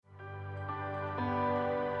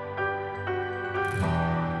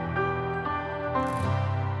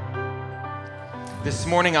This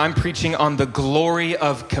morning I'm preaching on the glory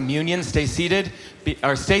of communion. Stay seated,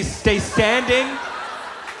 stay standing,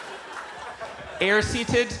 air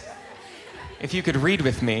seated. If you could read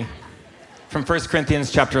with me from 1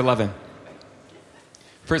 Corinthians chapter 11.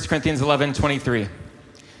 1 Corinthians 11:23.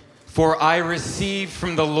 For I received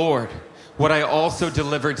from the Lord what I also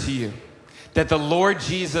delivered to you, that the Lord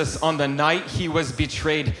Jesus on the night he was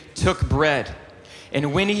betrayed took bread,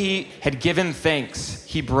 and when he had given thanks,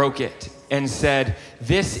 he broke it and said,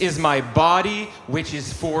 "This is my body, which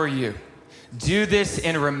is for you. Do this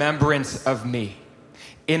in remembrance of me."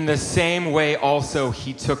 In the same way also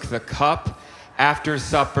he took the cup after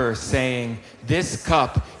supper, saying, "This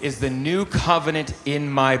cup is the new covenant in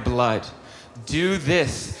my blood. Do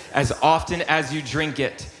this as often as you drink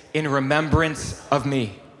it in remembrance of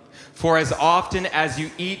me. For as often as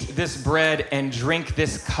you eat this bread and drink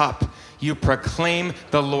this cup, you proclaim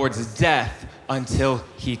the Lord's death until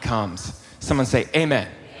he comes." Someone say, amen.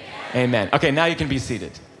 Amen. Okay, now you can be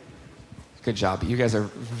seated. Good job. You guys are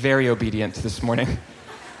very obedient this morning.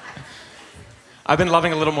 I've been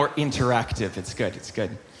loving a little more interactive. It's good. It's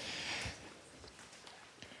good.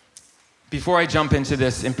 Before I jump into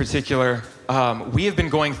this in particular, we have been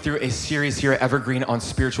going through a series here at Evergreen on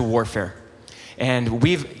spiritual warfare. And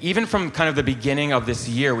even from kind of the beginning of this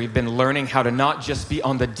year, we've been learning how to not just be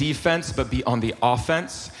on the defense, but be on the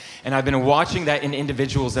offense. And I've been watching that in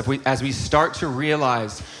individuals as we start to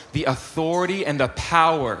realize the authority and the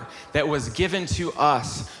power that was given to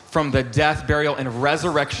us from the death, burial, and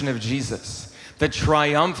resurrection of Jesus. The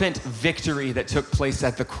triumphant victory that took place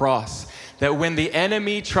at the cross. That when the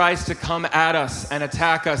enemy tries to come at us and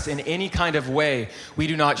attack us in any kind of way, we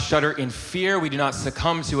do not shudder in fear, we do not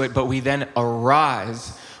succumb to it, but we then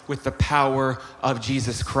arise with the power of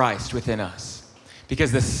Jesus Christ within us.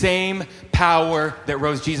 Because the same power that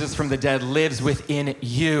rose Jesus from the dead lives within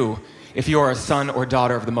you if you are a son or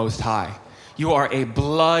daughter of the Most High. You are a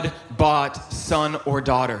blood-bought son or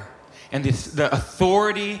daughter. And the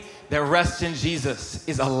authority that rests in Jesus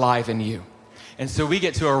is alive in you. And so we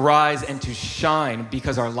get to arise and to shine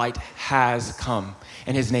because our light has come,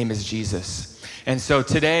 and his name is Jesus. And so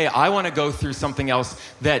today I want to go through something else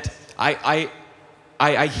that I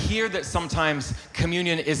hear that sometimes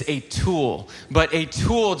communion is a tool, but a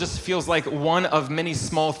tool just feels like one of many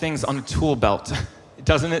small things on a tool belt.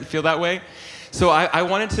 Doesn't it feel that way? So I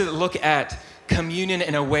wanted to look at communion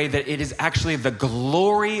in a way that it is actually the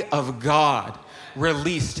glory of God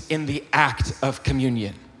released in the act of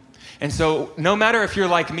communion. And so no matter if you're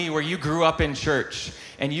like me, where you grew up in church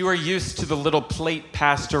and you are used to the little plate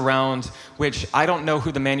passed around, which I don't know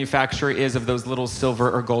who the manufacturer is of those little silver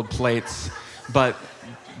or gold plates, but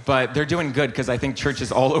they're doing good because I think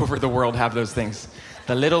churches all over the world have those things.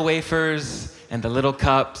 The little wafers and the little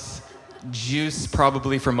cups, juice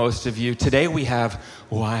probably for most of you. Today we have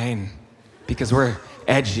wine because we're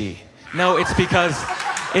edgy. No, it's because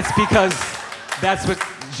that's what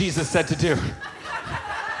Jesus said to do.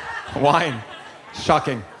 Wine.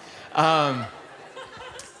 Shocking.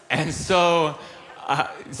 And so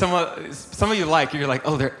some of you you're like,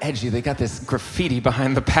 oh, they're edgy. They got this graffiti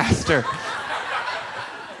behind the pastor.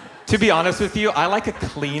 To be honest with you, I like a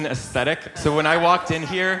clean aesthetic. So when I walked in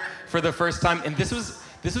here for the first time, and this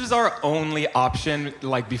was our only option,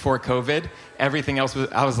 like before COVID, everything else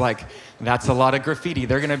I was like, that's a lot of graffiti.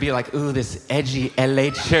 They're gonna be like, ooh, this edgy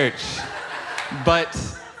LA church. But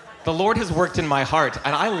the Lord has worked in my heart,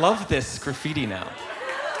 and I love this graffiti now.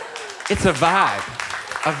 It's a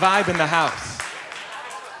vibe in the house.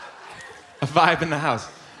 A vibe in the house.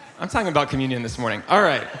 I'm talking about communion this morning. All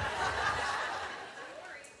right.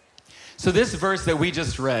 So this verse that we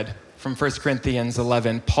just read from 1 Corinthians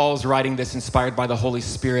 11, Paul's writing this inspired by the Holy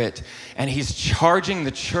Spirit, and he's charging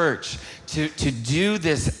the church to do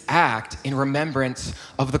this act in remembrance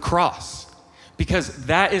of the cross. Because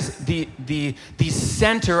that is the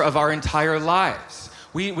center of our entire lives.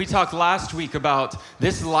 We talked last week about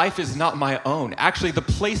this life is not my own. Actually, the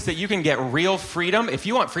place that you can get real freedom, if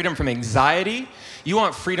you want freedom from anxiety, you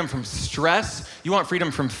want freedom from stress, you want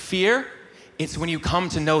freedom from fear, it's when you come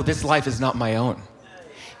to know this life is not my own.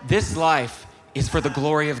 This life is for the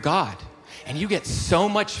glory of God. And you get so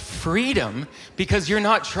much freedom because you're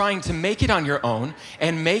not trying to make it on your own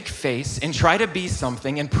and make face and try to be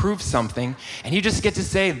something and prove something. And you just get to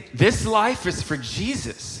say, this life is for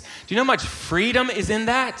Jesus. Do you know how much freedom is in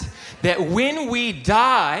that? That when we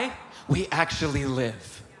die, we actually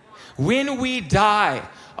live. When we die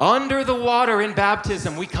under the water in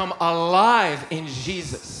baptism, we come alive in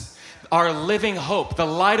Jesus. Our living hope, the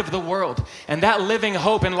light of the world. And that living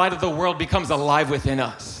hope and light of the world becomes alive within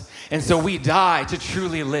us. And so we die to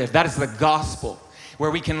truly live. That is the gospel. where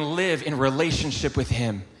we can live in relationship with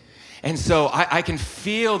him. And so I can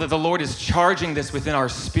feel that the Lord is charging this within our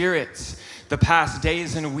spirits the past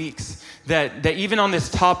days and weeks, that even on this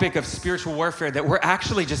topic of spiritual warfare, that we're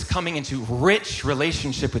actually just coming into rich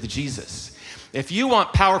relationship with Jesus. If you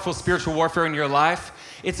want powerful spiritual warfare in your life,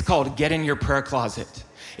 it's called get in your prayer closet.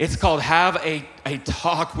 It's called have a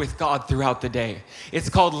talk with God throughout the day. It's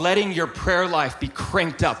called letting your prayer life be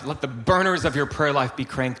cranked up. Let the burners of your prayer life be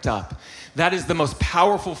cranked up. That is the most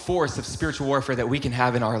powerful force of spiritual warfare that we can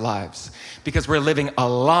have in our lives, because we're living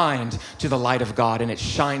aligned to the light of God and it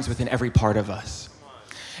shines within every part of us.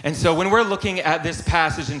 And so when we're looking at this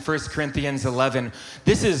passage in 1 Corinthians 11,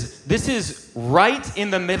 this is right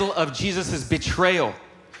in the middle of Jesus' betrayal,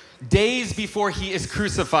 days before he is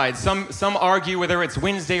crucified. Some argue whether it's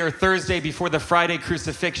Wednesday or Thursday before the Friday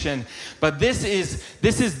crucifixion, but this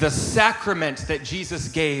is the sacrament that Jesus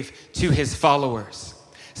gave to his followers.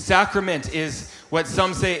 Sacrament is what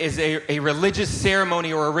some say is a religious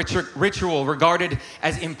ceremony or a ritual regarded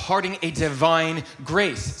as imparting a divine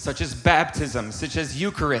grace, such as baptism, such as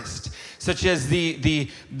Eucharist, such as the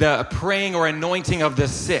praying or anointing of the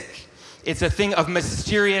sick. It's a thing of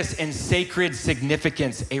mysterious and sacred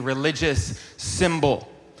significance, a religious symbol.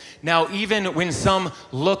 Now, even when some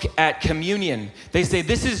look at communion, they say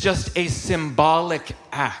this is just a symbolic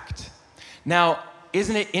act. Now,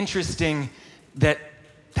 isn't it interesting that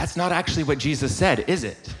that's not actually what Jesus said, is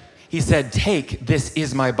it? He said, take, this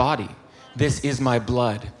is my body. This is my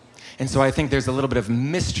blood. And so I think there's a little bit of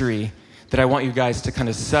mystery that I want you guys to kind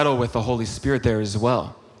of settle with the Holy Spirit there as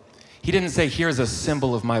well. He didn't say, here's a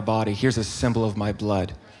symbol of my body, here's a symbol of my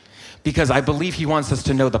blood. Because I believe he wants us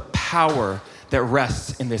to know the power that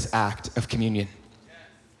rests in this act of communion.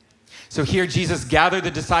 So here Jesus gathered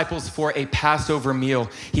the disciples for a Passover meal.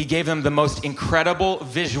 He gave them the most incredible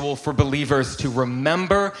visual for believers to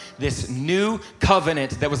remember this new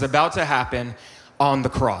covenant that was about to happen on the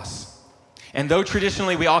cross. And though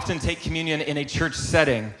traditionally we often take communion in a church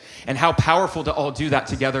setting, and how powerful to all do that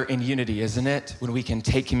together in unity, isn't it? When we can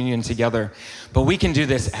take communion together. But we can do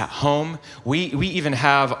this at home. We even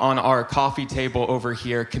have on our coffee table over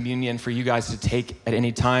here communion for you guys to take at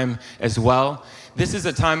any time as well. This is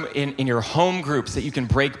a time in your home groups that you can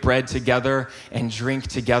break bread together and drink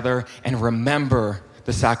together and remember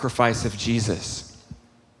the sacrifice of Jesus.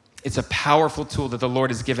 It's a powerful tool that the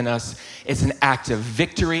Lord has given us. It's an act of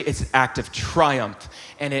victory. It's an act of triumph.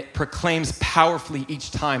 And it proclaims powerfully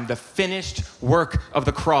each time the finished work of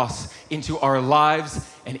the cross into our lives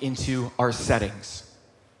and into our settings.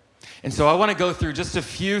 And so I want to go through just a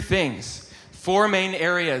few things, 4 main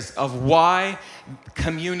areas of why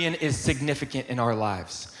communion is significant in our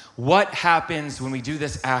lives. What happens when we do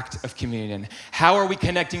this act of communion? How are we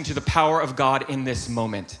connecting to the power of God in this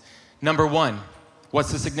moment? Number 1,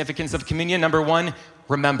 what's the significance of communion? Number 1,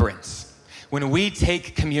 remembrance. When we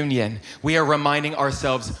take communion, we are reminding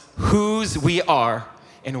ourselves whose we are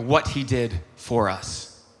and what he did for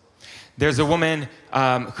us. There's a woman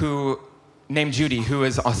named Judy, who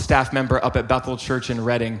is a staff member up at Bethel Church in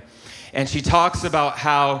Redding. And she talks about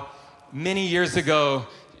how many years ago,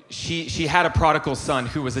 she had a prodigal son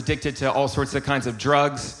who was addicted to all sorts of kinds of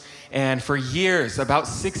drugs. And for years, about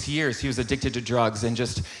 6 years, he was addicted to drugs. And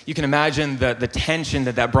just, you can imagine the tension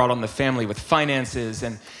that brought on the family with finances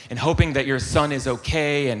and hoping that your son is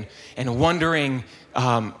okay and wondering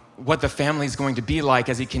what the family is going to be like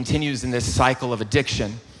as he continues in this cycle of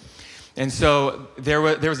addiction. And so there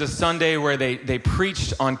was a Sunday where they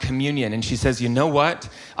preached on communion, and she says, you know what?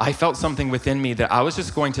 I felt something within me that I was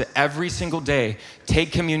just going to every single day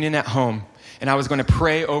take communion at home, and I was going to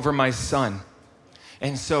pray over my son.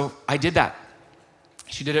 And so I did that.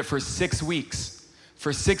 She did it for 6 weeks.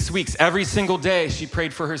 For 6 weeks, every single day, she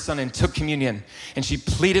prayed for her son and took communion. And she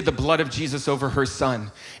pleaded the blood of Jesus over her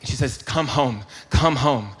son. And she says, come home, come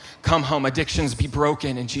home, come home. Addictions be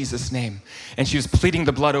broken in Jesus' name. And she was pleading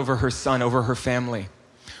the blood over her son, over her family.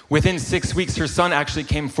 Within 6 weeks, her son actually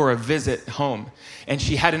came for a visit home. And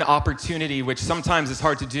she had an opportunity, which sometimes is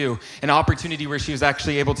hard to do, an opportunity where she was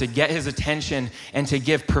actually able to get his attention and to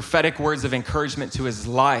give prophetic words of encouragement to his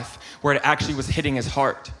life, where it actually was hitting his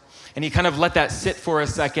heart. And he kind of let that sit for a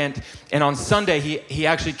second. And on Sunday, he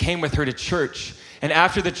actually came with her to church. And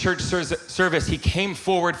after the church service, he came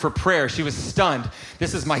forward for prayer. She was stunned.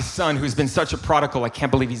 This is my son who's been such a prodigal. I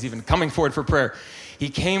can't believe he's even coming forward for prayer. He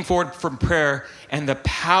came forward for prayer, and the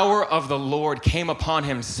power of the Lord came upon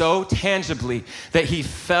him so tangibly that he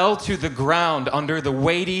fell to the ground under the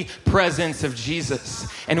weighty presence of Jesus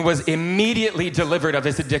and was immediately delivered of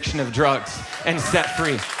his addiction of drugs and set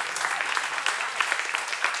free.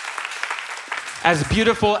 As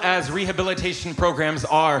beautiful as rehabilitation programs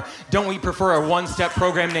are, don't we prefer a one-step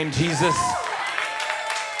program named Jesus?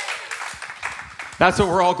 That's what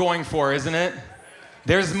we're all going for, isn't it?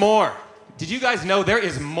 There's more. Did you guys know there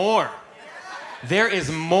is more? There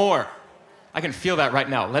is more. I can feel that right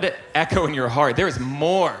now. Let it echo in your heart. There is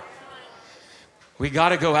more. We got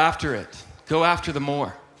to go after it. Go after the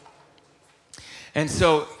more. And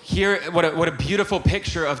so here, what a beautiful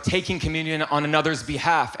picture of taking communion on another's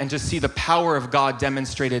behalf and to see the power of God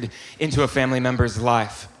demonstrated into a family member's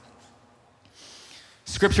life.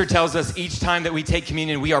 Scripture tells us each time that we take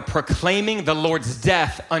communion, we are proclaiming the Lord's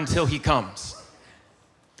death until he comes.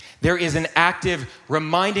 There is an active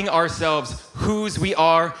reminding ourselves whose we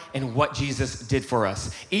are and what Jesus did for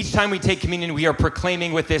us. Each time we take communion, we are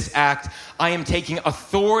proclaiming with this act, I am taking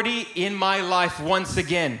authority in my life once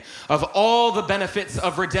again of all the benefits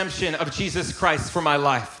of redemption of Jesus Christ for my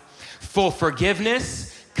life. Full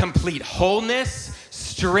forgiveness, complete wholeness,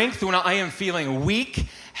 strength when I am feeling weak,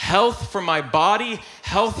 health for my body,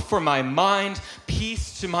 health for my mind,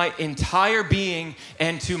 peace to my entire being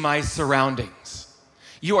and to my surroundings.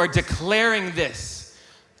 You are declaring this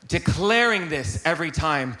every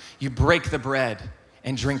time you break the bread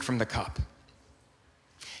and drink from the cup.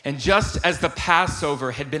 And just as the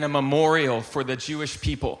Passover had been a memorial for the Jewish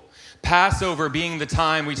people, Passover being the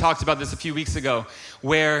time, we talked about this a few weeks ago,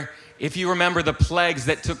 where if you remember the plagues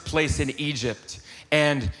that took place in Egypt,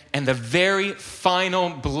 and the very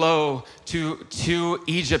final blow to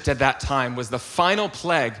Egypt at that time was the final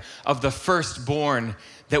plague of the firstborn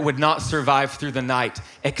that would not survive through the night,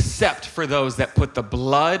 except for those that put the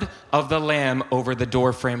blood of the lamb over the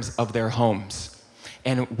doorframes of their homes.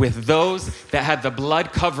 And with those that had the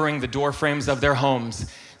blood covering the doorframes of their homes,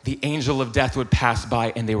 the angel of death would pass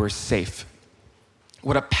by and they were safe.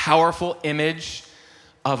 What a powerful image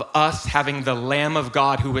of us having the Lamb of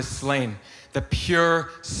God who was slain, the pure,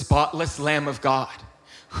 spotless Lamb of God,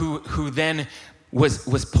 who then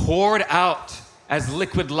was poured out as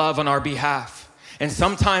liquid love on our behalf. And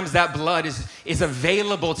sometimes that blood is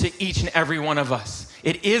available to each and every one of us.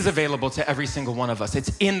 It is available to every single one of us.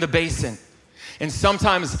 It's in the basin. And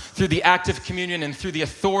sometimes through the act of communion and through the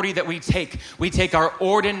authority that we take our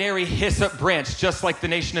ordinary hyssop branch, just like the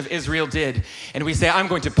nation of Israel did, and we say, I'm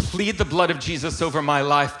going to plead the blood of Jesus over my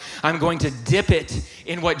life. I'm going to dip it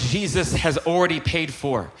in what Jesus has already paid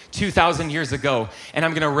for 2,000 years ago, and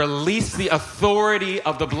I'm going to release the authority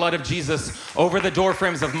of the blood of Jesus over the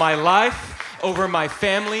doorframes of my life, over my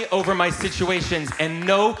family, over my situations, and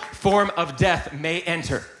no form of death may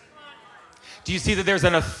enter. Do you see that there's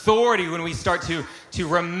an authority when we start to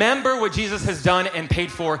remember what Jesus has done and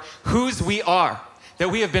paid for, whose we are,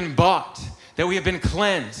 that we have been bought, that we have been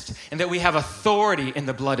cleansed, and that we have authority in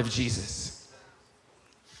the blood of Jesus.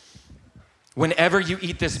 Whenever you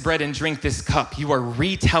eat this bread and drink this cup, you are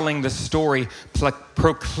retelling the story,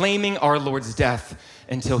 proclaiming our Lord's death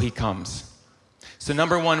until he comes. So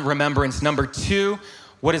number one, remembrance. Number two,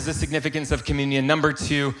 what is the significance of communion? Number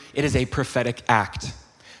two, it is a prophetic act.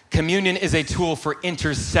 Communion is a tool for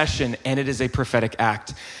intercession, and it is a prophetic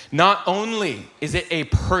act. Not only is it a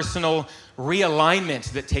personal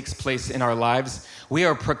realignment that takes place in our lives, we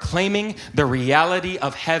are proclaiming the reality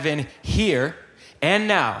of heaven here and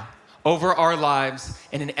now over our lives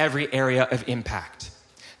and in every area of impact.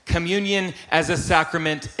 Communion as a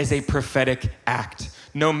sacrament is a prophetic act.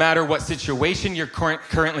 No matter what situation you're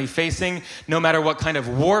currently facing, no matter what kind of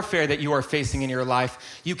warfare that you are facing in your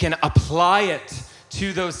life, you can apply it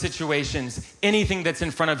to those situations, anything that's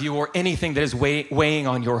in front of you or anything that is weighing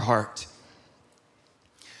on your heart.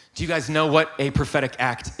 Do you guys know what a prophetic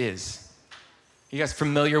act is? You guys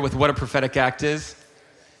familiar with what a prophetic act is?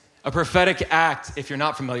 A prophetic act, if you're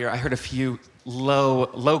not familiar, I heard a few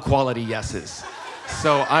low quality yeses.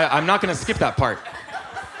 So I'm not gonna skip that part.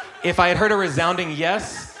 If I had heard a resounding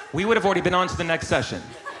yes, we would have already been on to the next session.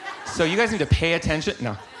 So you guys need to pay attention.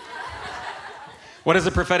 No. What is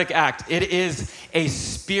a prophetic act? It is a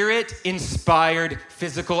spirit-inspired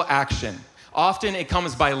physical action. Often it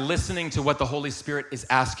comes by listening to what the Holy Spirit is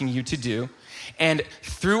asking you to do. And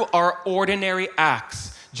through our ordinary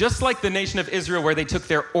acts, just like the nation of Israel where they took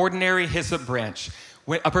their ordinary hyssop branch,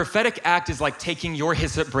 a prophetic act is like taking your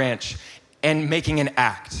hyssop branch and making an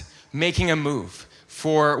act, making a move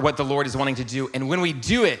for what the Lord is wanting to do. And when we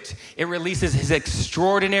do it, it releases his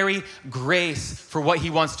extraordinary grace for what he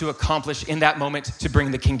wants to accomplish in that moment to bring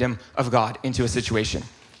the kingdom of God into a situation.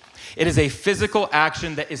 It is a physical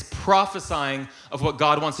action that is prophesying of what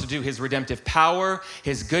God wants to do, his redemptive power,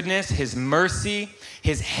 his goodness, his mercy,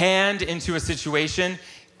 his hand into a situation,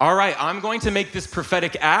 all right, I'm going to make this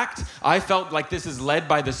prophetic act. I felt like this is led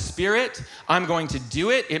by the Spirit. I'm going to do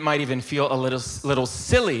it. It might even feel a little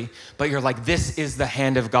silly, but you're like, this is the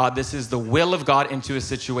hand of God. This is the will of God into a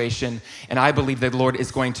situation. And I believe that the Lord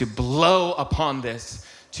is going to blow upon this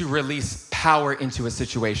to release power into a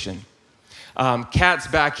situation. Kat's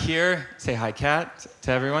back here. Say hi, Kat,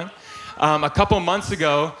 to everyone. A couple months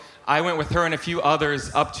ago, I went with her and a few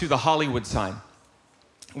others up to the Hollywood sign.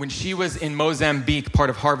 When she was in Mozambique, part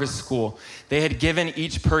of Harvest School, they had given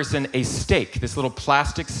each person a stake, this little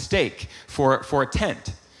plastic stake for a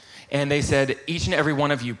tent. And they said, each and every one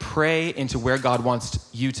of you pray into where God wants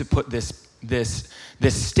you to put this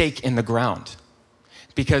stake in the ground.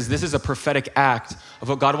 Because this is a prophetic act of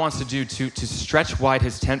what God wants to do to stretch wide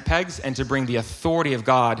his tent pegs and to bring the authority of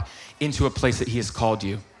God into a place that he has called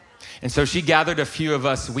you. And so she gathered a few of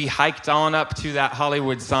us. We hiked on up to that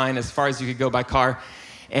Hollywood sign as far as you could go by car.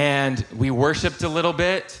 And we worshiped a little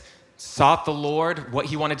bit, sought the Lord, what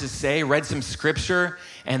he wanted to say, read some scripture,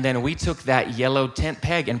 and then we took that yellow tent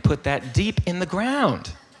peg and put that deep in the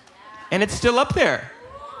ground. And it's still up there.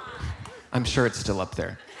 I'm sure it's still up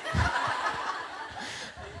there.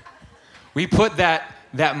 We put that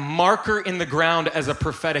marker in the ground as a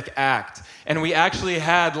prophetic act. And we actually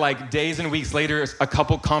had, like, days and weeks later, a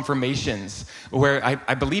couple confirmations where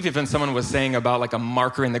I believe even someone was saying about like a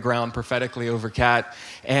marker in the ground prophetically over Kat.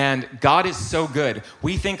 And God is so good.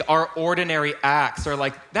 We think our ordinary acts are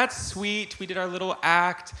like, that's sweet, we did our little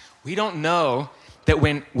act. We don't know that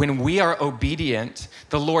when we are obedient,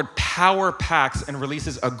 the Lord power packs and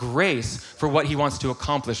releases a grace for what he wants to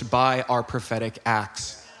accomplish by our prophetic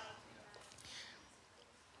acts.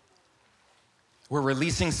 We're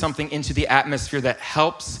releasing something into the atmosphere that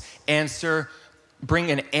helps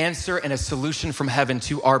bring an answer and a solution from heaven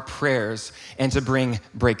to our prayers and to bring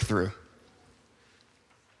breakthrough.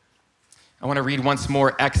 I want to read once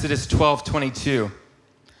more Exodus 12:22,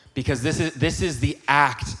 because this is the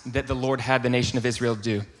act that the Lord had the nation of Israel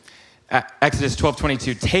do. Exodus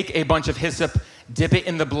 12:22, take a bunch of hyssop, dip it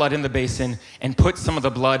in the blood in the basin, and put some of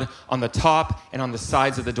the blood on the top and on the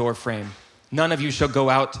sides of the door frame. None of you shall go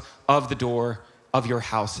out of the door of your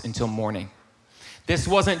house until morning. This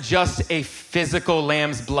wasn't just a physical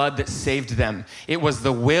lamb's blood that saved them. It was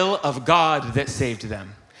the will of God that saved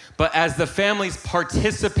them. But as the families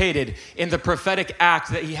participated in the prophetic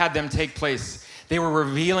act that he had them take place, they were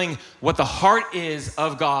revealing what the heart is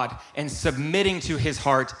of God and submitting to his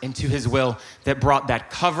heart and to his will that brought that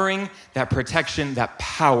covering, that protection, that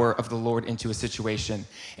power of the Lord into a situation.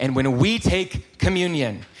 And when we take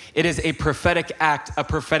communion, it is a prophetic act, a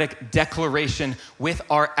prophetic declaration with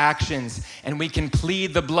our actions. And we can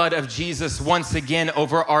plead the blood of Jesus once again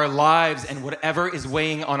over our lives and whatever is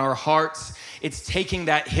weighing on our hearts. It's taking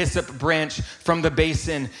that hyssop branch from the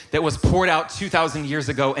basin that was poured out 2,000 years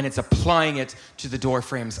ago, and it's applying it to the door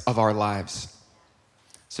frames of our lives.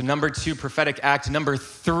 So number 2, prophetic act. Number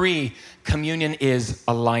 3, communion is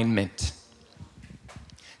alignment.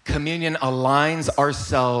 Communion aligns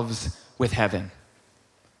ourselves with heaven.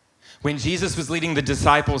 When Jesus was leading the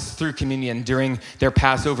disciples through communion during their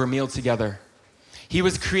Passover meal together, he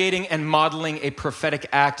was creating and modeling a prophetic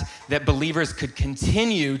act that believers could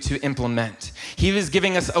continue to implement. He was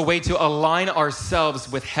giving us a way to align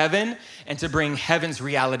ourselves with heaven and to bring heaven's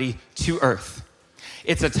reality to earth.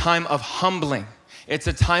 It's a time of humbling. It's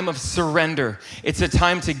a time of surrender. It's a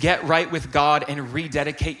time to get right with God and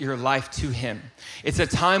rededicate your life to him. It's a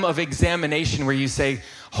time of examination where you say,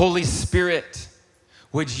 Holy Spirit,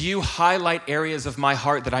 would you highlight areas of my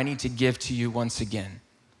heart that I need to give to you once again?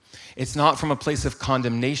 It's not from a place of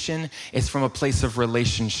condemnation. It's from a place of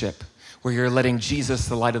relationship where you're letting Jesus,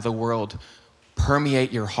 the light of the world,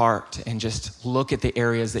 permeate your heart and just look at the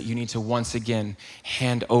areas that you need to once again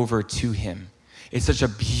hand over to him. It's such a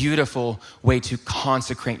beautiful way to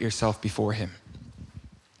consecrate yourself before him.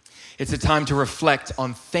 It's a time to reflect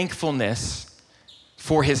on thankfulness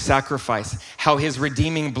for his sacrifice, how his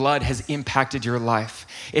redeeming blood has impacted your life.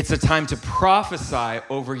 It's a time to prophesy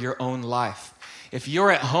over your own life. If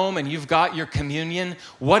you're at home and you've got your communion,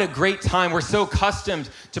 what a great time. We're so accustomed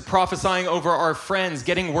to prophesying over our friends,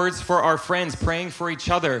 getting words for our friends, praying for each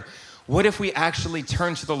other. What if we actually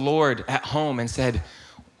turned to the Lord at home and said,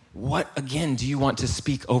 what again do you want to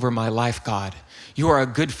speak over my life, God? You are a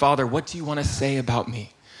good Father. What do you want to say about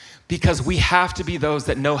me? Because we have to be those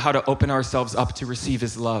that know how to open ourselves up to receive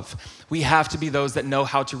his love. We have to be those that know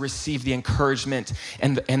how to receive the encouragement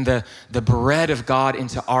and the bread of God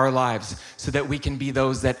into our lives so that we can be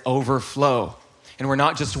those that overflow and we're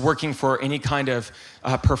not just working for any kind of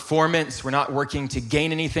performance. We're not working to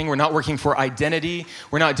gain anything. We're not working for identity.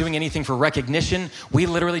 We're not doing anything for recognition. We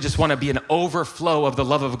literally just want to be an overflow of the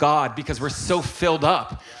love of God because we're so filled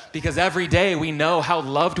up. Because every day we know how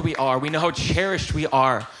loved we are. We know how cherished we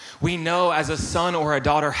are. We know as a son or a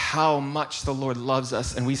daughter how much the Lord loves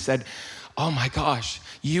us. And we said, oh my gosh,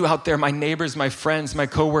 you out there, my neighbors, my friends, my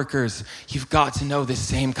coworkers, you've got to know this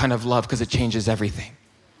same kind of love because it changes everything.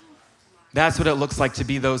 That's what it looks like to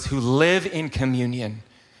be those who live in communion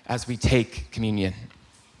as we take communion.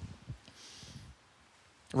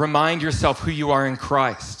 Remind yourself who you are in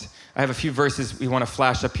Christ. I have a few verses we want to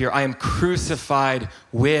flash up here. I am crucified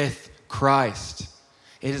with Christ.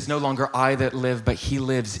 It is no longer I that live, but he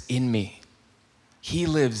lives in me. He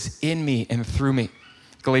lives in me and through me.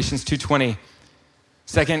 Galatians 2:20.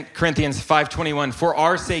 2 Corinthians 5:21, for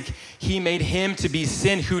our sake, he made him to be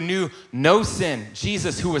sin who knew no sin,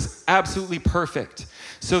 Jesus, who was absolutely perfect,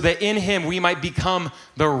 so that in him we might become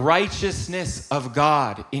the righteousness of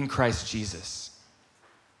God in Christ Jesus.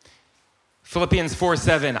 Philippians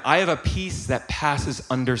 4:7, I have a peace that passes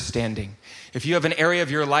understanding. If you have an area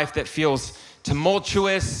of your life that feels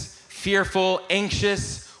tumultuous, fearful,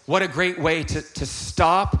 anxious, what a great way to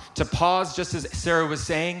stop, to pause, just as Sarah was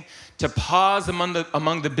saying, to pause among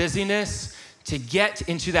the busyness, to get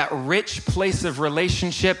into that rich place of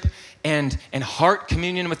relationship and heart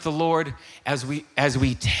communion with the Lord as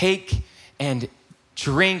we take and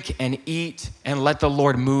drink and eat and let the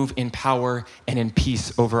Lord move in power and in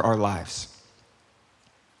peace over our lives.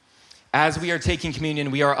 As we are taking communion,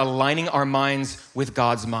 we are aligning our minds with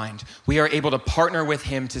God's mind. We are able to partner with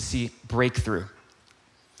him to see breakthrough.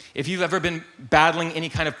 If you've ever been battling any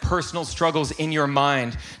kind of personal struggles in your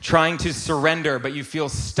mind, trying to surrender, but you feel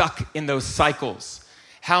stuck in those cycles,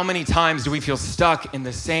 how many times do we feel stuck in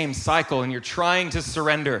the same cycle and you're trying to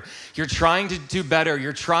surrender, you're trying to do better,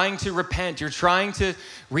 you're trying to repent, you're trying to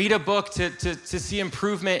read a book to see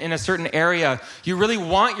improvement in a certain area. You really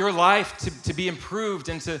want your life to be improved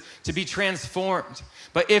and to be transformed.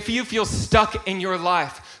 But if you feel stuck in your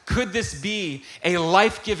life, could this be a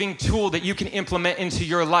life-giving tool that you can implement into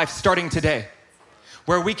your life starting today?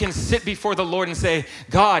 Where we can sit before the Lord and say,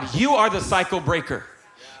 God, you are the cycle breaker.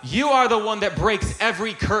 You are the one that breaks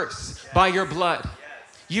every curse by your blood.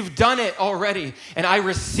 You've done it already. And I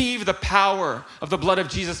receive the power of the blood of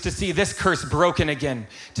Jesus to see this curse broken again,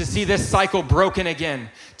 to see this cycle broken again,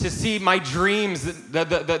 to see my dreams,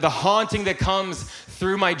 the haunting that comes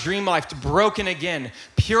through my dream life broken again,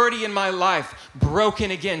 purity in my life broken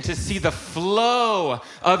again, to see the flow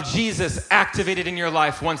of Jesus activated in your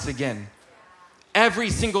life once again. Every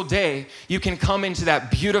single day, you can come into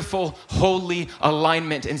that beautiful, holy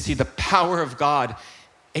alignment and see the power of God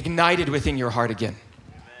ignited within your heart again.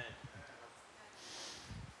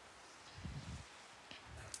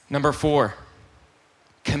 Number 4,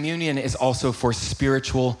 communion is also for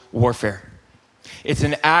spiritual warfare. It's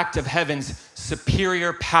an act of heaven's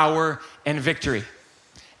superior power and victory.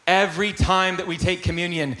 Every time that we take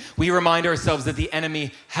communion, we remind ourselves that the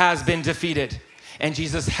enemy has been defeated and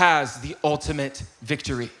Jesus has the ultimate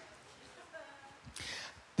victory.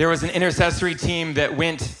 There was an intercessory team that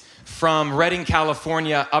went from Redding,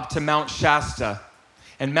 California up to Mount Shasta.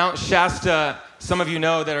 And Mount Shasta, some of you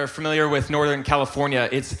know that are familiar with Northern California,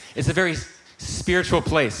 it's a very spiritual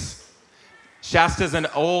place. Shasta is an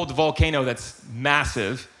old volcano that's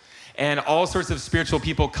massive, and all sorts of spiritual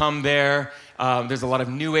people come there. There's a lot of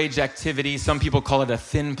New Age activity. Some people call it a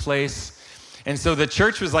thin place. And so the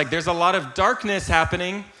church was like, there's a lot of darkness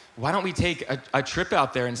happening. Why don't we take a trip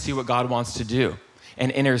out there and see what God wants to do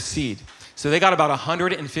and intercede? So they got about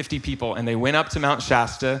 150 people, and they went up to Mount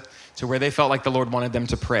Shasta to where they felt like the Lord wanted them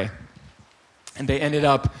to pray. And they ended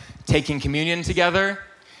up taking communion together.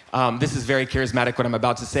 This is very charismatic, what I'm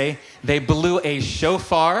about to say. They blew a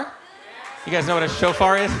shofar. You guys know what a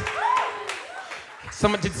shofar is?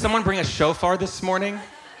 Did someone bring a shofar this morning?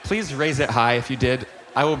 Please raise it high if you did.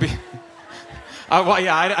 I will be...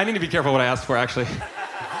 I need to be careful what I ask for, actually.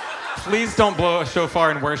 Please don't blow a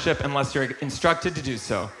shofar in worship unless you're instructed to do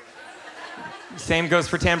so. Same goes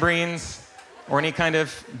for tambourines or any kind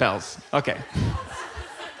of bells. Okay.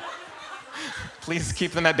 Please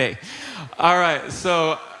keep them at bay. All right,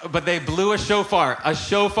 but they blew a shofar. A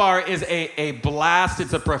shofar is a blast.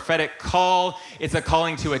 It's a prophetic call. It's a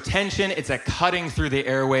calling to attention. It's a cutting through the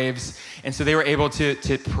airwaves. And so they were able to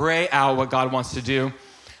pray out what God wants to do.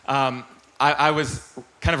 I was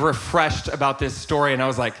kind of refreshed about this story, and I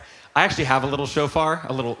was like, I actually have a little shofar,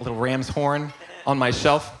 a little ram's horn on my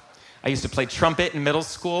shelf. I used to play trumpet in middle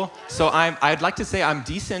school, so I'd like to say I'm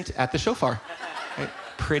decent at the shofar. Right?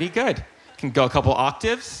 Pretty good. Can go a couple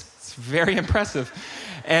octaves. It's very impressive.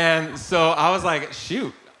 And so I was like,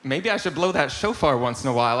 shoot, maybe I should blow that shofar once in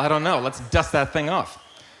a while. I don't know. Let's dust that thing off.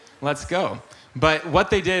 Let's go. But what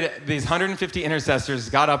they did, these 150 intercessors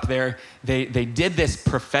got up there. They did this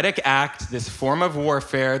prophetic act, this form of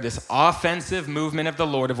warfare, this offensive movement of the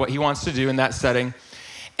Lord, of what he wants to do in that setting.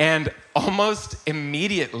 And almost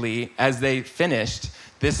immediately as they finished,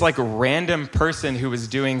 this like random person who was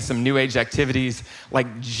doing some new age activities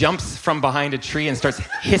like jumps from behind a tree and starts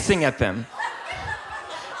hissing at them.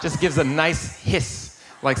 Just gives a nice hiss.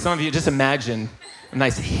 Like some of you, just imagine a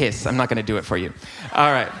nice hiss. I'm not going to do it for you.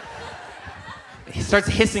 All right. He starts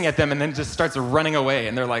hissing at them and then just starts running away.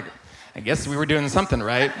 And they're like, I guess we were doing something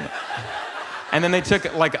right. And then they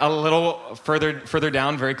took like a little further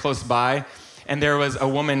down, very close by. And there was a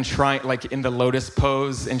woman trying, like in the lotus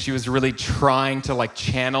pose, and she was really trying to like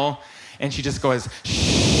channel. And she just goes,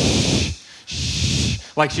 shh, shh.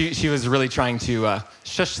 Like she was really trying to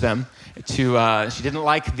shush them. She didn't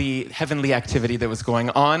like the heavenly activity that was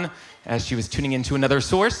going on as she was tuning into another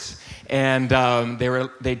source. And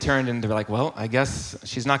they turned and they were like, well, I guess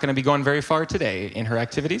she's not going to be going very far today in her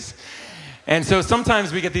activities. And so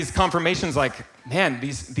sometimes we get these confirmations like, man,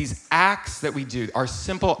 these acts that we do, our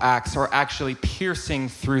simple acts are actually piercing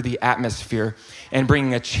through the atmosphere and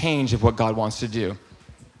bringing a change of what God wants to do.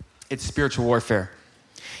 It's spiritual warfare.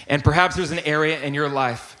 And perhaps there's an area in your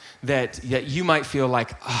life that you might feel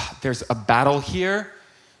like, there's a battle here.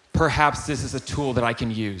 Perhaps this is a tool that I can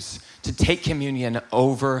use to take communion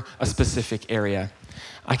over a specific area.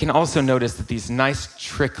 I can also notice that these nice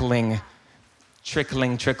trickles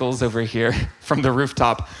over here from the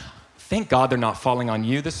rooftop, thank God they're not falling on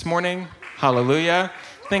you this morning. Hallelujah.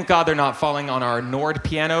 Thank God they're not falling on our Nord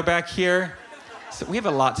piano back here. So we have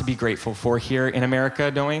a lot to be grateful for here in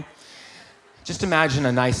America, don't we? Just imagine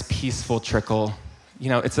a nice peaceful trickle. You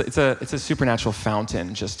know, it's a supernatural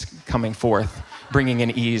fountain just coming forth, bringing in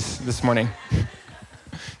ease this morning.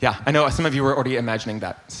 Yeah, I know some of you were already imagining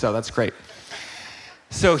that, so that's great.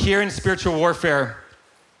 So here in spiritual warfare,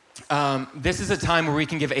 this is a time where we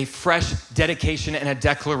can give a fresh dedication and a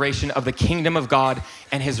declaration of the kingdom of God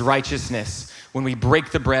and his righteousness when we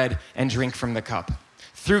break the bread and drink from the cup.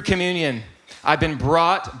 Through communion, I've been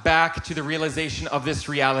brought back to the realization of this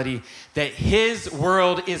reality that his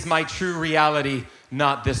world is my true reality,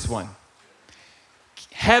 not this one.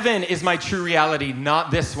 Heaven is my true reality,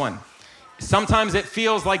 not this one. Sometimes it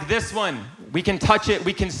feels like this one. We can touch it,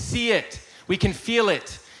 we can see it, we can feel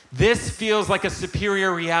it. This feels like a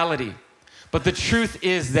superior reality. But the truth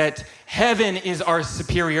is that heaven is our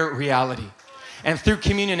superior reality. And through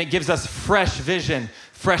communion, it gives us fresh vision,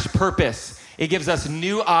 fresh purpose. It gives us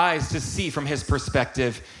new eyes to see from his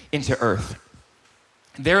perspective into earth.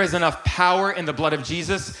 There is enough power in the blood of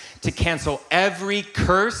Jesus to cancel every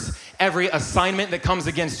curse, every assignment that comes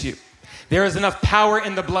against you. There is enough power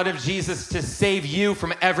in the blood of Jesus to save you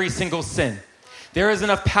from every single sin. There is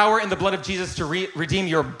enough power in the blood of Jesus to redeem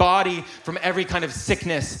your body from every kind of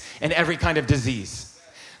sickness and every kind of disease.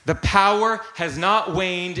 The power has not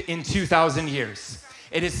waned in 2,000 years.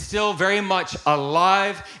 It is still very much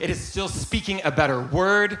alive. It is still speaking a better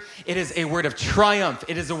word. It is a word of triumph.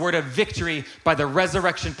 It is a word of victory by the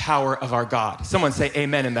resurrection power of our God. Someone say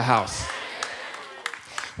amen in the house.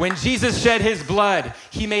 When Jesus shed his blood,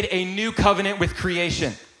 he made a new covenant with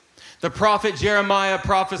creation. The prophet Jeremiah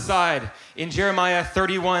prophesied in Jeremiah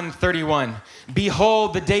 31:31,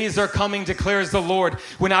 behold, the days are coming, declares the Lord,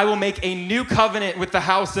 when I will make a new covenant with the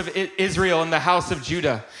house of Israel and the house of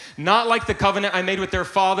Judah. Not like the covenant I made with their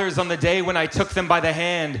fathers on the day when I took them by the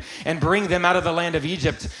hand and bring them out of the land of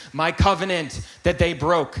Egypt. My covenant that they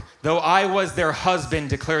broke, though I was their husband,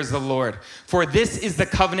 declares the Lord. For this is the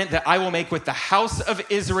covenant that I will make with the house of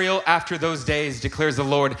Israel after those days, declares the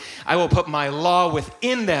Lord. I will put my law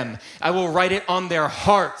within them. I will write it on their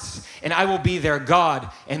hearts, and I will be their God,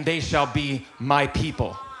 and they shall be my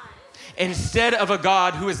people. Instead of a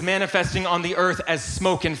God who is manifesting on the earth as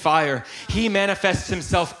smoke and fire, he manifests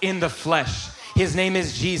himself in the flesh. His name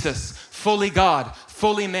is Jesus, fully God,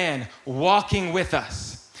 fully man, walking with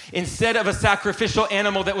us. Instead of a sacrificial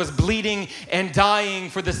animal that was bleeding and dying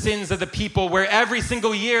for the sins of the people, where every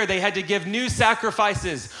single year they had to give new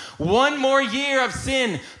sacrifices. One more year of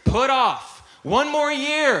sin, put off. One more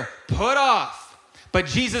year, put off. But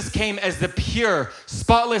Jesus came as the pure,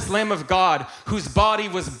 spotless Lamb of God, whose body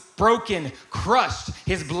was broken, crushed,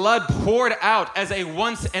 his blood poured out as a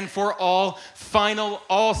once and for all, final,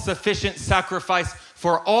 all-sufficient sacrifice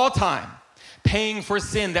for all time, paying for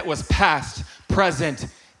sin that was past, present,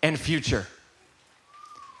 and future.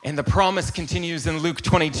 And the promise continues in Luke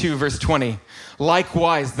 22, verse 20.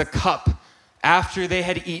 Likewise, the cup, after they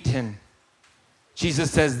had eaten,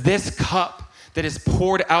 Jesus says, this cup that is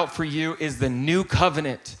poured out for you is the new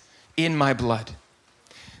covenant in my blood.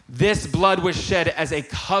 This blood was shed as a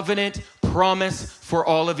covenant promise for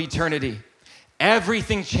all of eternity.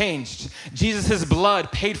 Everything changed. Jesus'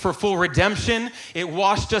 blood paid for full redemption. It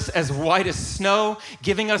washed us as white as snow,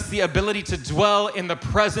 giving us the ability to dwell in the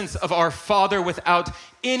presence of our Father without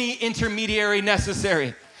any intermediary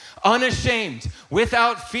necessary. Unashamed,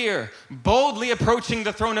 without fear, boldly approaching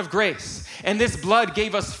the throne of grace. And this blood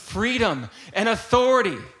gave us freedom and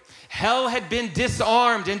authority. Hell had been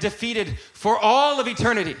disarmed and defeated for all of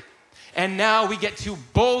eternity. And now we get to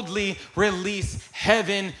boldly release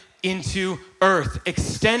heaven into earth,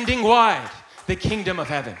 extending wide the kingdom of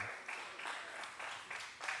heaven.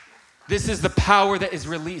 This is the power that is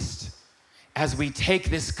released as we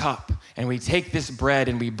take this cup and we take this bread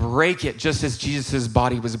and we break it just as Jesus'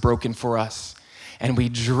 body was broken for us. And we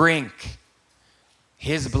drink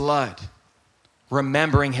his blood,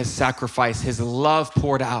 remembering his sacrifice, his love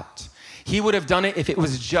poured out. He would have done it if it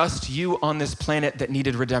was just you on this planet that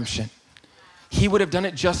needed redemption. He would have done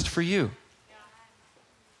it just for you.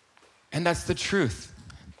 And that's the truth.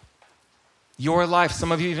 Your life,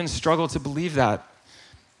 some of you even struggle to believe that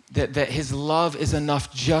his love is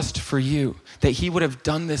enough just for you, that he would have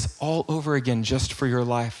done this all over again just for your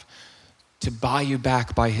life, to buy you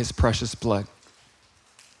back by his precious blood.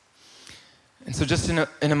 And so just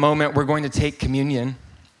in a moment, we're going to take communion.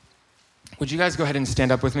 Would you guys go ahead and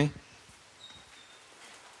stand up with me?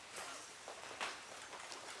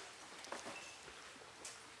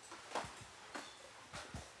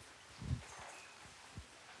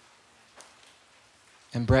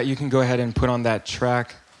 And Brett, you can go ahead and put on that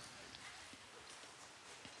track.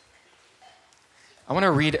 I want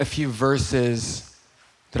to read a few verses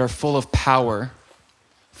that are full of power,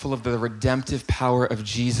 full of the redemptive power of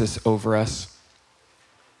Jesus over us.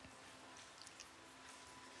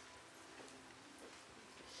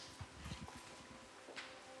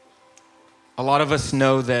 A lot of us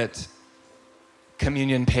know that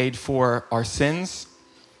communion paid for our sins.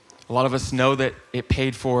 A lot of us know that it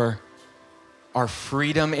paid for our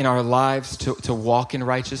freedom in our lives to walk in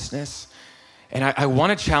righteousness. And I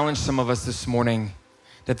want to challenge some of us this morning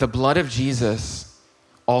that the blood of Jesus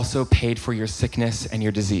also paid for your sickness and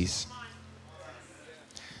your disease.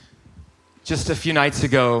 Just a few nights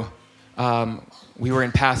ago, we were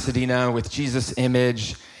in Pasadena with Jesus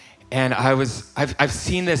Image, and I've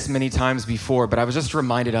seen this many times before, but I was just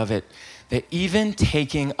reminded of it, that even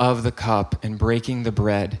taking of the cup and breaking the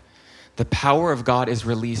bread, the power of God is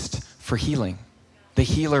released for healing. The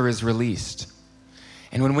healer is released.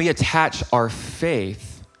 And when we attach our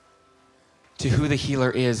faith to who the healer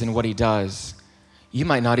is and what he does, you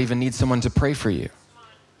might not even need someone to pray for you.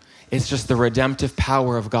 It's just the redemptive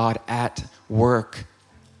power of God at work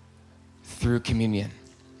through communion.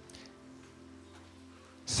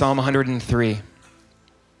 Psalm 103.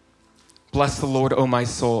 Bless the Lord, O my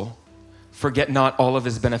soul. Forget not all of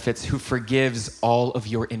his benefits, who forgives all of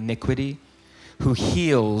your iniquity, who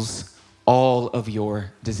heals all of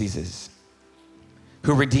your diseases,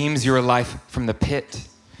 who redeems your life from the pit,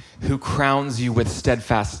 who crowns you with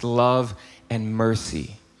steadfast love and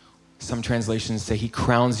mercy. Some translations say he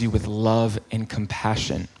crowns you with love and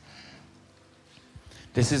compassion.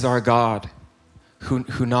 This is our God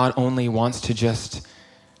who not only wants to just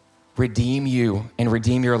redeem you and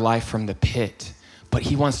redeem your life from the pit, but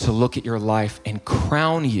he wants to look at your life and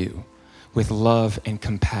crown you with love and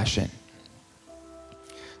compassion.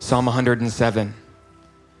 Psalm 107.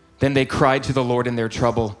 Then they cried to the Lord in their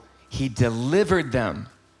trouble. He delivered them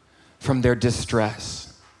from their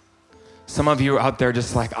distress. Some of you out there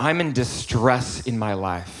just like, I'm in distress in my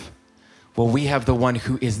life. Well, we have the one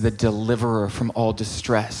who is the deliverer from all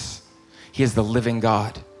distress. He is the living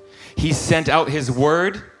God. He sent out his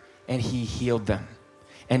word and he healed them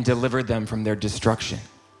and delivered them from their destruction.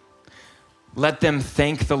 Let them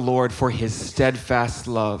thank the Lord for his steadfast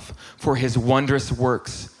love, for his wondrous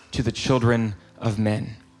works to the children of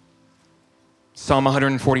men. Psalm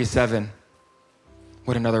 147.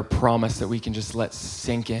 What another promise that we can just let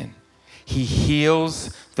sink in. He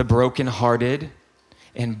heals the brokenhearted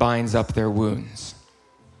and binds up their wounds.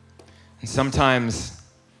 And sometimes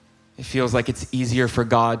it feels like it's easier for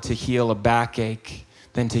God to heal a backache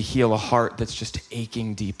than to heal a heart that's just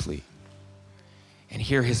aching deeply. And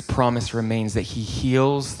here his promise remains that he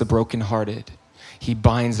heals the brokenhearted. He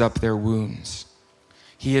binds up their wounds.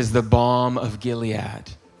 He is the balm of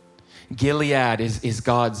Gilead. Gilead is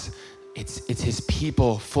God's, it's his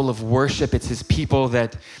people full of worship. It's his people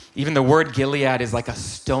that, even the word Gilead is like a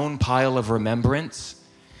stone pile of remembrance,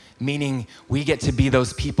 meaning we get to be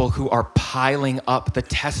those people who are piling up the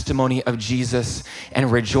testimony of Jesus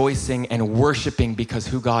and rejoicing and worshiping because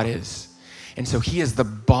who God is. And so he is the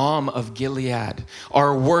balm of Gilead.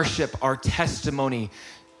 Our worship, our testimony,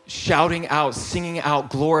 shouting out, singing out,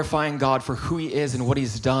 glorifying God for who he is and what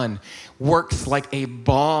he's done, works like a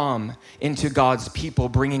balm into God's people,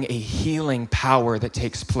 bringing a healing power that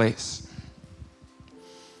takes place.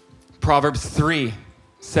 Proverbs 3,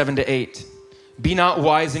 7-8. Be not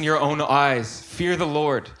wise in your own eyes. Fear the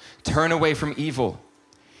Lord. Turn away from evil.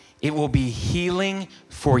 It will be healing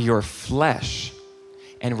for your flesh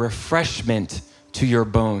and refreshment to your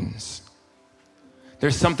bones.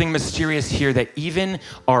 There's something mysterious here that even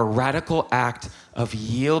our radical act of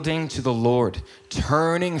yielding to the Lord,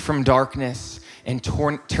 turning from darkness and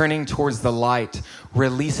turning towards the light,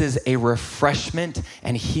 releases a refreshment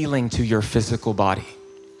and healing to your physical body.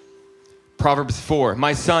 Proverbs 4,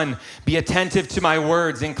 my son, be attentive to my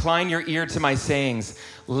words, incline your ear to my sayings.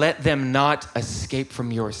 Let them not escape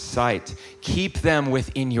from your sight. Keep them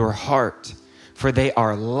within your heart, for they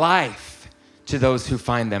are life to those who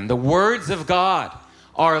find them. The words of God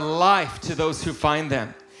are life to those who find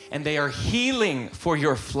them, and they are healing for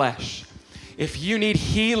your flesh. If you need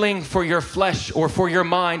healing for your flesh or for your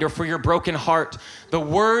mind or for your broken heart, the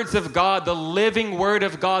words of God, the living word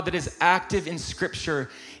of God that is active in Scripture,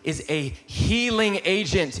 is a healing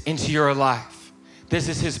agent into your life. This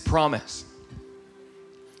is his promise.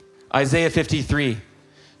 Isaiah 53,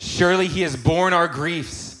 surely he has borne our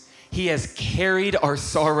griefs. He has carried our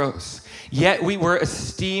sorrows. Yet we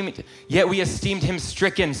esteemed him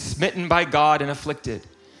stricken, smitten by God and afflicted.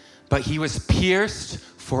 But he was pierced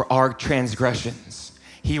for our transgressions.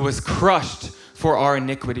 He was crushed for our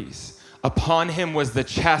iniquities. Upon him was the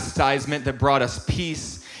chastisement that brought us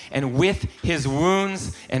peace, and with his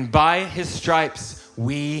wounds and by his stripes,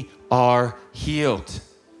 we are healed.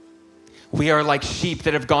 We are like sheep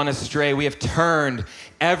that have gone astray. We have turned,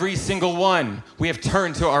 every single one, we have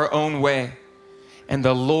turned to our own way. And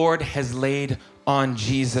the Lord has laid on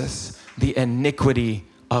Jesus the iniquity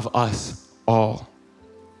of us all.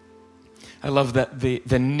 I love that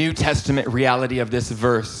the New Testament reality of this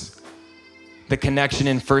verse. The connection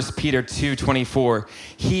in 1 Peter 2:24.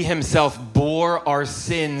 He himself bore our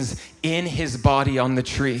sins in his body on the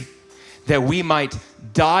tree, that we might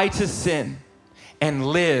die to sin and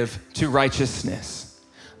live to righteousness.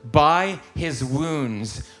 By his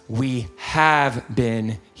wounds, we have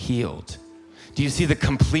been healed. Do you see the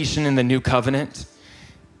completion in the new covenant?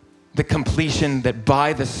 The completion that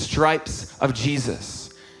by the stripes of Jesus,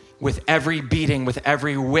 with every beating, with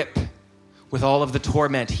every whip, with all of the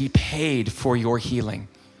torment, he paid for your healing.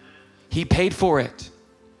 He paid for it.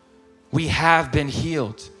 We have been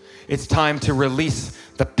healed. It's time to release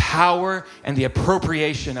the power and the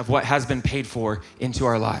appropriation of what has been paid for into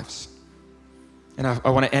our lives. And I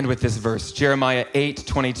want to end with this verse, Jeremiah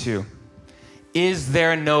 8:22. Is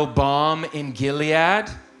there no balm in Gilead?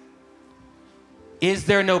 Is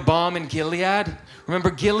there no balm in Gilead?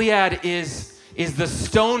 Remember, Gilead is the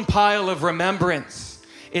stone pile of remembrance.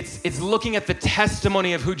 It's looking at the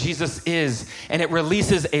testimony of who Jesus is, and it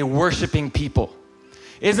releases a worshiping people.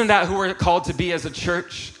 Isn't that who we're called to be as a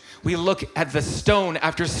church? We look at the stone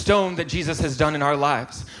after stone that Jesus has done in our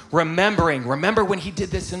lives. Remember when he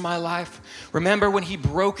did this in my life? Remember when he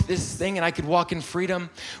broke this thing and I could walk in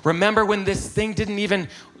freedom? Remember when this thing didn't even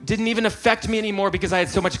affect me anymore because I had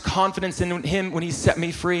so much confidence in him when he set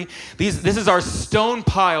me free? This is our stone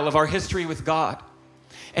pile of our history with God.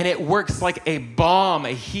 And it works like a balm,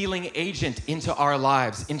 a healing agent into our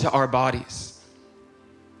lives, into our bodies.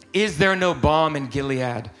 Is there no balm in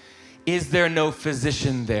Gilead? Is there no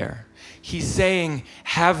physician there? He's saying,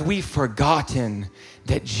 have we forgotten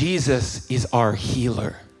that Jesus is our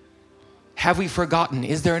healer? Have we forgotten?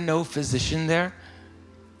 Is there no physician there?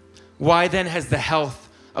 Why then has the health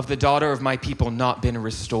of the daughter of my people not been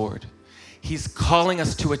restored? He's calling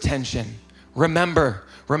us to attention. Remember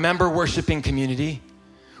worshiping community.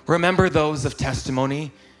 Remember those of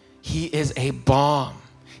testimony. He is a balm.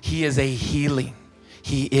 He is a healing.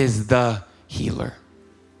 He is the healer.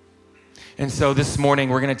 And so this morning,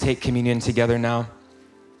 we're going to take communion together now.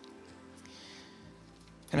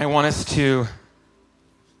 And I want us to,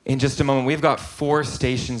 in just a moment, we've got 4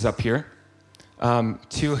 stations up here.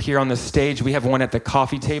 2 here on the stage. We have one at the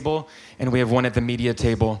coffee table, and we have one at the media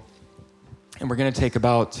table. And we're going to take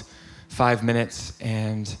about 5 minutes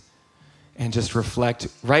and just reflect.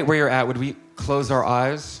 Right where you're at, would we close our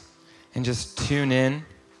eyes and just tune in?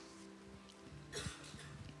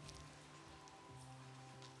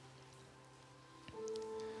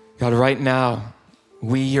 God, right now,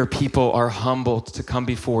 we, your people, are humbled to come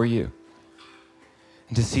before you.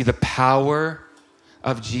 and to see the power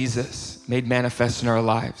of Jesus made manifest in our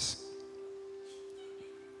lives.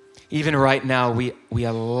 Even right now, we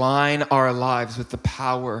align our lives with the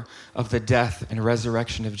power of the death and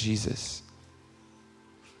resurrection of Jesus.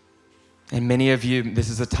 And many of you, this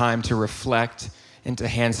is a time to reflect and to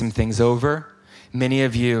hand some things over. Many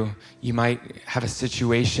of you, you might have a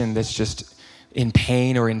situation that's just in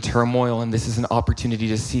pain or in turmoil, and this is an opportunity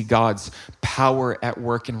to see God's power at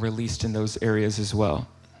work and released in those areas as well.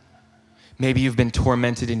 Maybe you've been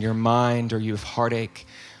tormented in your mind or you have heartache.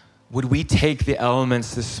 Would we take the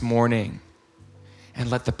elements this morning and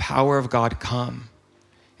let the power of God come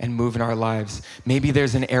and move in our lives? Maybe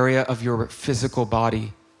there's an area of your physical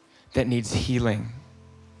body that needs healing.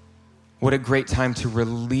 What a great time to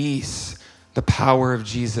release the power of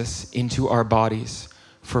Jesus into our bodies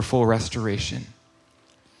for full restoration.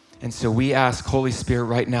 And so we ask, Holy Spirit,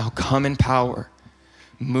 right now, come in power.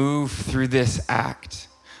 Move through this act.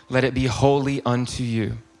 Let it be holy unto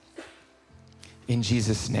you. In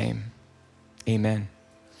Jesus' name, amen.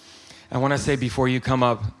 I want to say before you come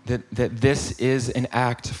up that this is an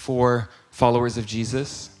act for followers of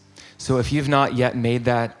Jesus. So if you've not yet made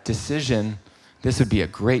that decision, this would be a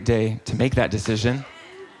great day to make that decision.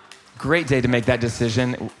 Great day to make that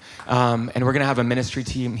decision. And we're going to have a ministry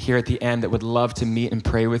team here at the end that would love to meet and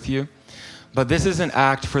pray with you. But this is an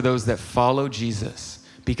act for those that follow Jesus,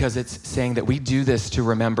 because it's saying that we do this to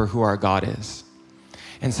remember who our God is.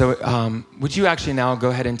 And so would you actually now go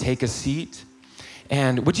ahead and take a seat?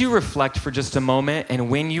 And would you reflect for just a moment? And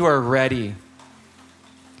when you are ready,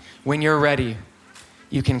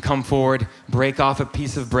 you can come forward, break off a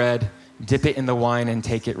piece of bread, dip it in the wine, and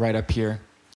take it right up here.